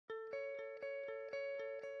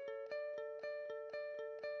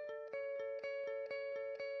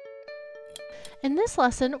In this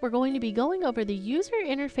lesson, we're going to be going over the user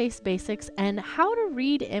interface basics and how to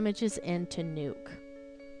read images into NUKE.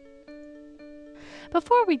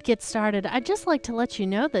 Before we get started, I'd just like to let you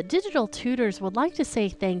know that Digital Tutors would like to say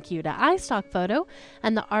thank you to iStockPhoto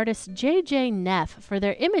and the artist JJ Neff for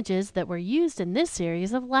their images that were used in this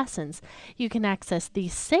series of lessons. You can access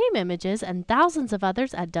these same images and thousands of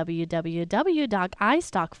others at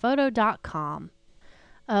www.istockphoto.com.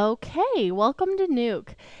 Okay, welcome to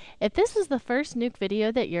NUKE. If this is the first NUKE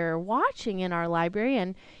video that you're watching in our library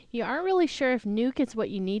and you aren't really sure if NUKE is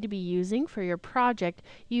what you need to be using for your project,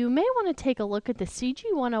 you may want to take a look at the CG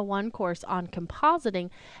 101 course on compositing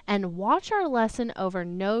and watch our lesson over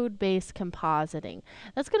node-based compositing.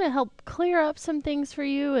 That's going to help clear up some things for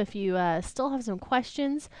you if you still have some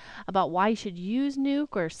questions about why you should use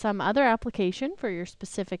NUKE or some other application for your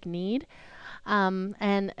specific need.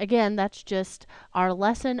 And again, that's just our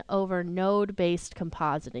lesson over node-based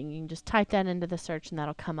compositing. You can just type that into the search and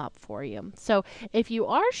that'll come up for you. So if you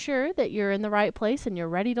are sure that you're in the right place and you're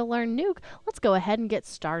ready to learn NUKE, let's go ahead and get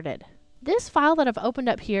started. This file that I've opened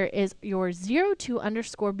up here is your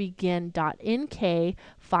 02_begin.nk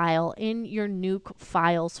file in your NUKE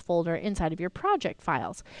files folder inside of your project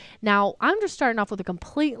files. Now, I'm just starting off with a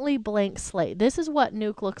completely blank slate. This is what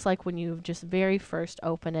NUKE looks like when you just very first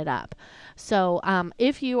open it up. So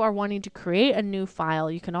if you are wanting to create a new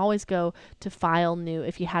file, you can always go to File, New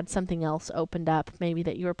if you had something else opened up, maybe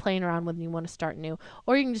that you were playing around with and you want to start new.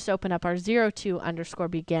 Or you can just open up our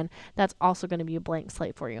 02_begin. That's also going to be a blank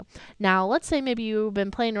slate for you. Now, let's say maybe you've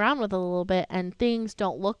been playing around with it a little bit and things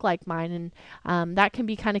don't look like mine, and that can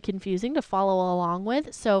be kind of confusing to follow along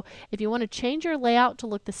with. So if you want to change your layout to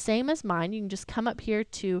look the same as mine, you can just come up here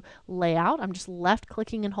to Layout. I'm just left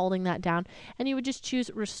clicking and holding that down, and you would just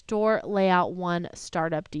choose Restore Layout 1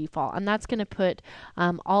 Startup Default, and that's going to put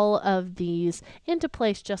all of these into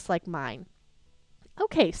place just like mine.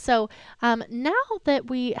 Okay, so now that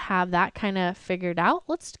we have that kind of figured out,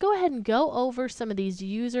 let's go ahead and go over some of these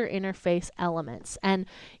user interface elements. And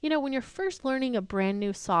you know, when you're first learning a brand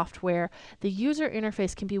new software, the user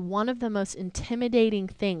interface can be one of the most intimidating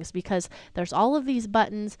things because there's all of these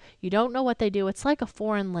buttons, you don't know what they do, it's like a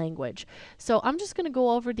foreign language. So I'm just going to go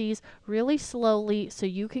over these really slowly so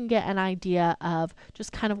you can get an idea of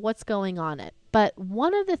just kind of what's going on it. But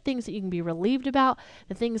one of the things that you can be relieved about,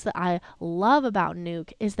 the things that I love about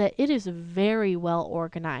NUKE, is that it is very well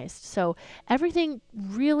organized. So everything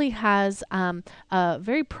really has a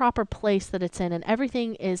very proper place that it's in, and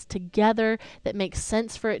everything is together that makes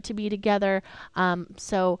sense for it to be together.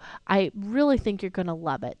 So I really think you're going to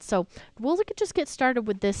love it. So we'll just get started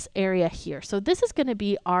with this area here. So this is going to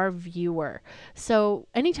be our viewer. So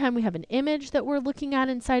anytime we have an image that we're looking at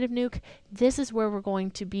inside of NUKE, this is where we're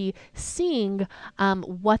going to be seeing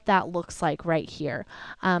what that looks like right here.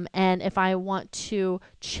 And if I want to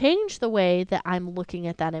change the way that I'm looking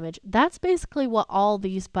at that image, that's basically what all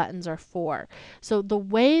these buttons are for. So the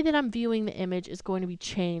way that I'm viewing the image is going to be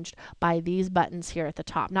changed by these buttons here at the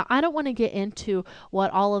top. Now, I don't want to get into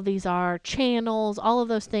what all of these are, channels, all of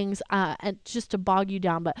those things, and just to bog you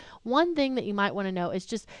down. But one thing that you might want to know is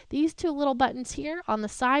just these two little buttons here on the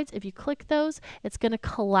sides. If you click those, it's going to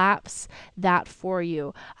collapse that for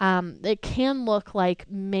you. It can look like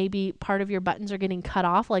maybe part of your buttons are getting cut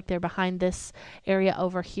off, like they're behind this area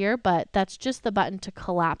over here, but that's just the button to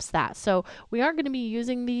collapse that. So we aren't going to be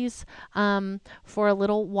using these for a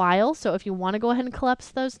little while, so if you want to go ahead and collapse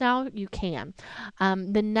those now, you can.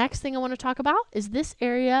 The next thing I want to talk about is this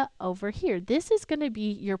area over here. This is going to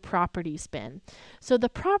be your properties bin. So the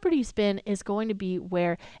properties bin is going to be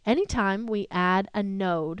where anytime we add a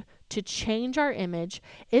node to change our image,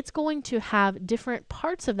 it's going to have different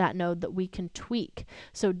parts of that node that we can tweak.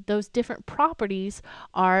 So those different properties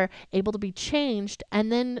are able to be changed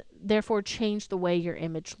and then therefore change the way your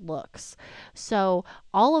image looks. So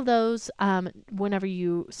all of those, whenever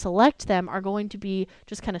you select them, are going to be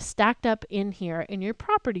just kind of stacked up in here in your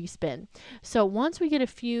properties bin. So once we get a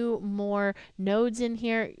few more nodes in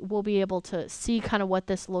here, we'll be able to see kind of what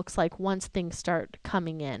this looks like once things start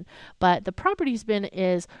coming in. But the properties bin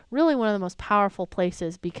is really one of the most powerful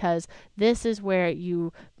places because this is where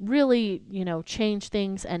you really, you know, change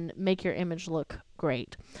things and make your image look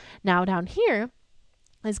great. Now down here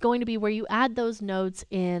is going to be where you add those nodes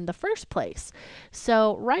in the first place.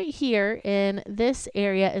 So right here in this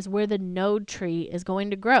area is where the node tree is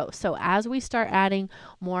going to grow. So as we start adding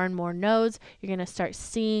more and more nodes, you're going to start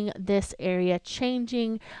seeing this area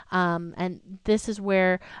changing, and this is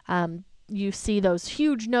where you see those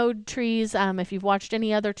huge node trees. If you've watched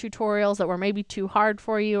any other tutorials that were maybe too hard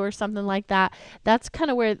for you or something like that, that's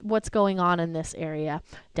kind of what's going on in this area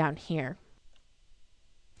down here.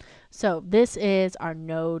 So this is our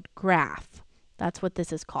node graph. That's what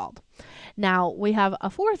this is called. Now we have a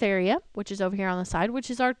fourth area, which is over here on the side, which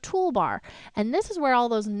is our toolbar. And this is where all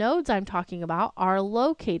those nodes I'm talking about are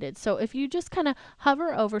located. So if you just kind of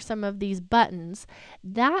hover over some of these buttons,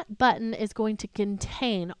 that button is going to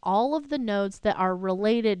contain all of the nodes that are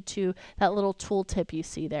related to that little tooltip you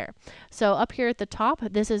see there. So up here at the top,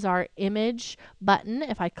 this is our image button.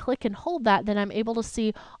 If I click and hold that, then I'm able to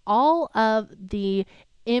see all of the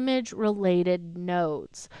image related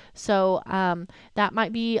nodes. So that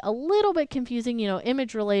might be a little bit confusing. You know,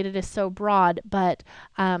 image related is so broad, but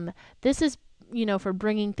this is, you know, for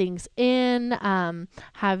bringing things in,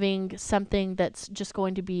 having something that's just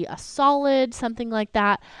going to be a solid, something like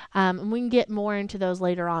that. And we can get more into those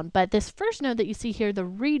later on. But this first node that you see here, the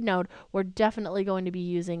read node, we're definitely going to be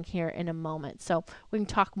using here in a moment. So we can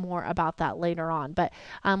talk more about that later on. But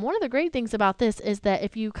one of the great things about this is that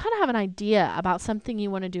if you kind of have an idea about something you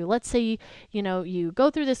want to do, let's say, you know, you go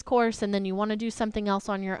through this course and then you want to do something else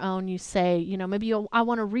on your own. You say, you know, maybe I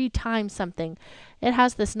want to retime something. It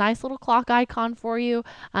has this nice little clock icon for you,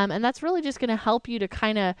 and that's really just going to help you to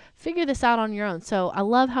kind of figure this out on your own. So I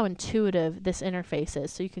love how intuitive this interface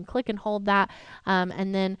is. So you can click and hold that,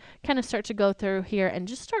 and then kind of start to go through here and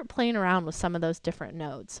just start playing around with some of those different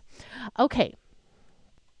nodes. Okay.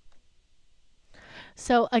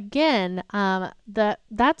 So again,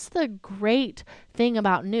 that's the great thing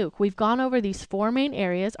about NUKE. We've gone over these four main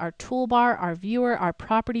areas: our toolbar, our viewer, our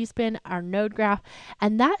properties bin, our node graph,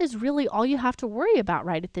 and that is really all you have to worry about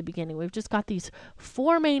right at the beginning. We've just got these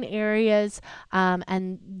four main areas,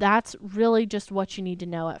 and that's really just what you need to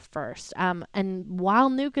know at first. And while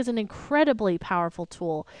NUKE is an incredibly powerful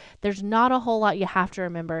tool, there's not a whole lot you have to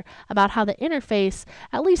remember about how the interface,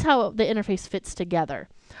 at least how the interface fits together.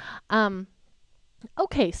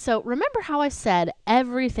 Okay, so remember how I said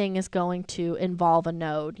everything is going to involve a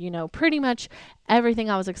node. You know, pretty much everything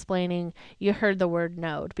I was explaining, you heard the word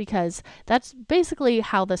node, because that's basically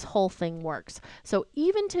how this whole thing works. So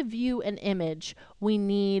even to view an image, we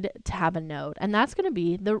need to have a node, and that's going to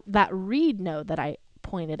be that read node that I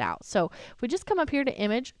pointed out. So if we just come up here to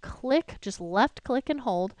image, click, just left click and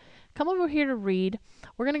hold, come over here to read,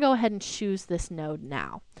 we're going to go ahead and choose this node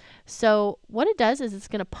now. So what it does is it's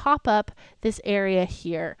going to pop up this area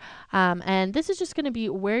here, and this is just going to be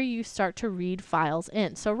where you start to read files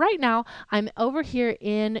in. So right now I'm over here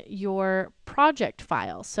in your project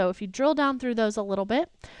files. So if you drill down through those a little bit,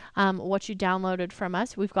 what you downloaded from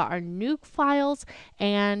us, we've got our NUKE files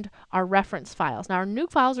and our reference files. Now our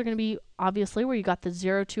NUKE files are going to be obviously where you got the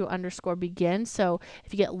 02_begin. So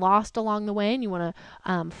if you get lost along the way and you want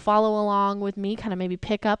to follow along with me, kind of maybe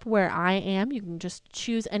pick up where I am, you can just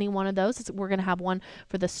choose any one of those. We're going to have one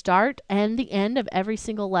for the start and the end of every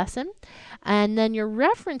single lesson. And then your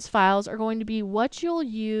reference files are going to be what you'll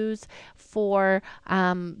use for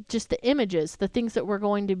just the images, the things that we're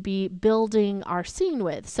going to be building our scene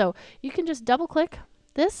with. So you can just double click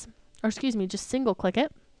this, or excuse me, just single click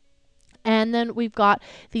it. And then we've got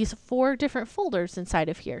these four different folders inside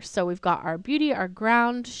of here. So we've got our beauty, our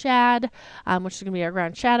ground shad, which is going to be our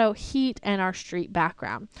ground shadow, heat, and our street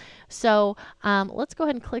background. So let's go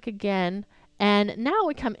ahead and click again. And now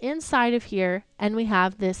we come inside of here and we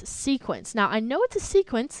have this sequence. Now I know it's a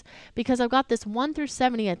sequence because I've got this 1 through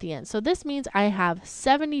 70 at the end. So this means I have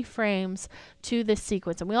 70 frames to this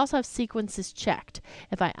sequence. And we also have sequences checked.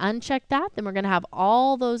 If I uncheck that, then we're going to have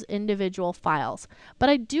all those individual files. But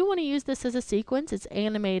I do want to use this as a sequence. It's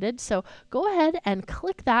animated. So go ahead and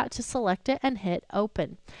click that to select it and hit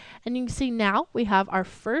open. And you can see now we have our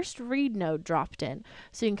first read node dropped in.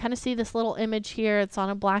 So you can kind of see this little image here. It's on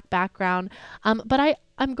a black background. But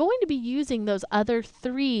I'm going to be using those other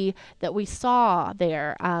three that we saw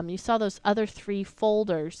there. You saw those other three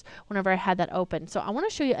folders whenever I had that open. So I want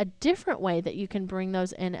to show you a different way that you can bring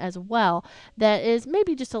those in as well that is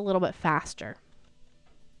maybe just a little bit faster.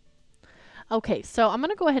 Okay, so I'm going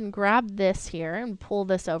to go ahead and grab this here and pull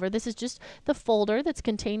this over. This is just the folder that's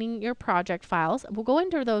containing your project files. We'll go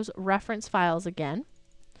into those reference files again.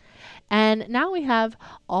 And now we have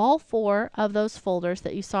all four of those folders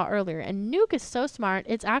that you saw earlier. And NUKE is so smart,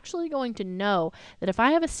 it's actually going to know that if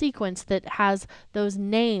I have a sequence that has those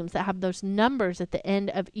names, that have those numbers at the end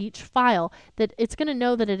of each file, that it's going to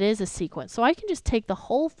know that it is a sequence. So I can just take the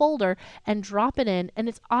whole folder and drop it in, and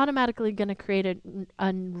it's automatically going to create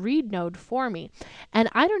a read node for me. And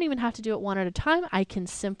I don't even have to do it one at a time. I can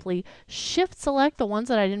simply shift select the ones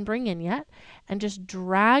that I didn't bring in yet and just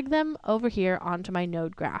drag them over here onto my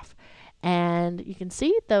node graph. And you can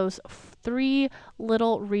see those 3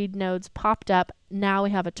 little read nodes popped up. Now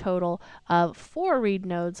we have a total of 4 read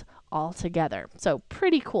nodes all together. So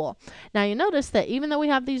pretty cool. Now you notice that even though we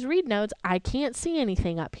have these read nodes, I can't see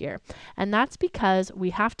anything up here. And that's because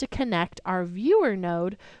we have to connect our viewer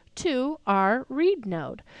node to our read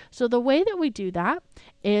node. So the way that we do that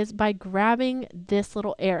is by grabbing this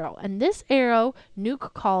little arrow, and this arrow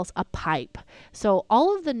NUKE calls a pipe. So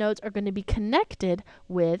all of the nodes are going to be connected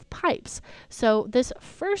with pipes. So this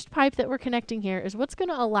first pipe that we're connecting here is what's going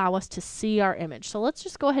to allow us to see our image. So let's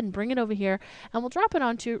just go ahead and bring it over here, and we'll drop it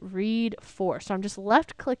onto read 4. So I'm just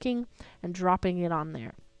left clicking and dropping it on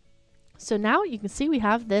there. So now you can see we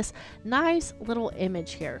have this nice little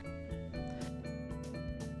image here.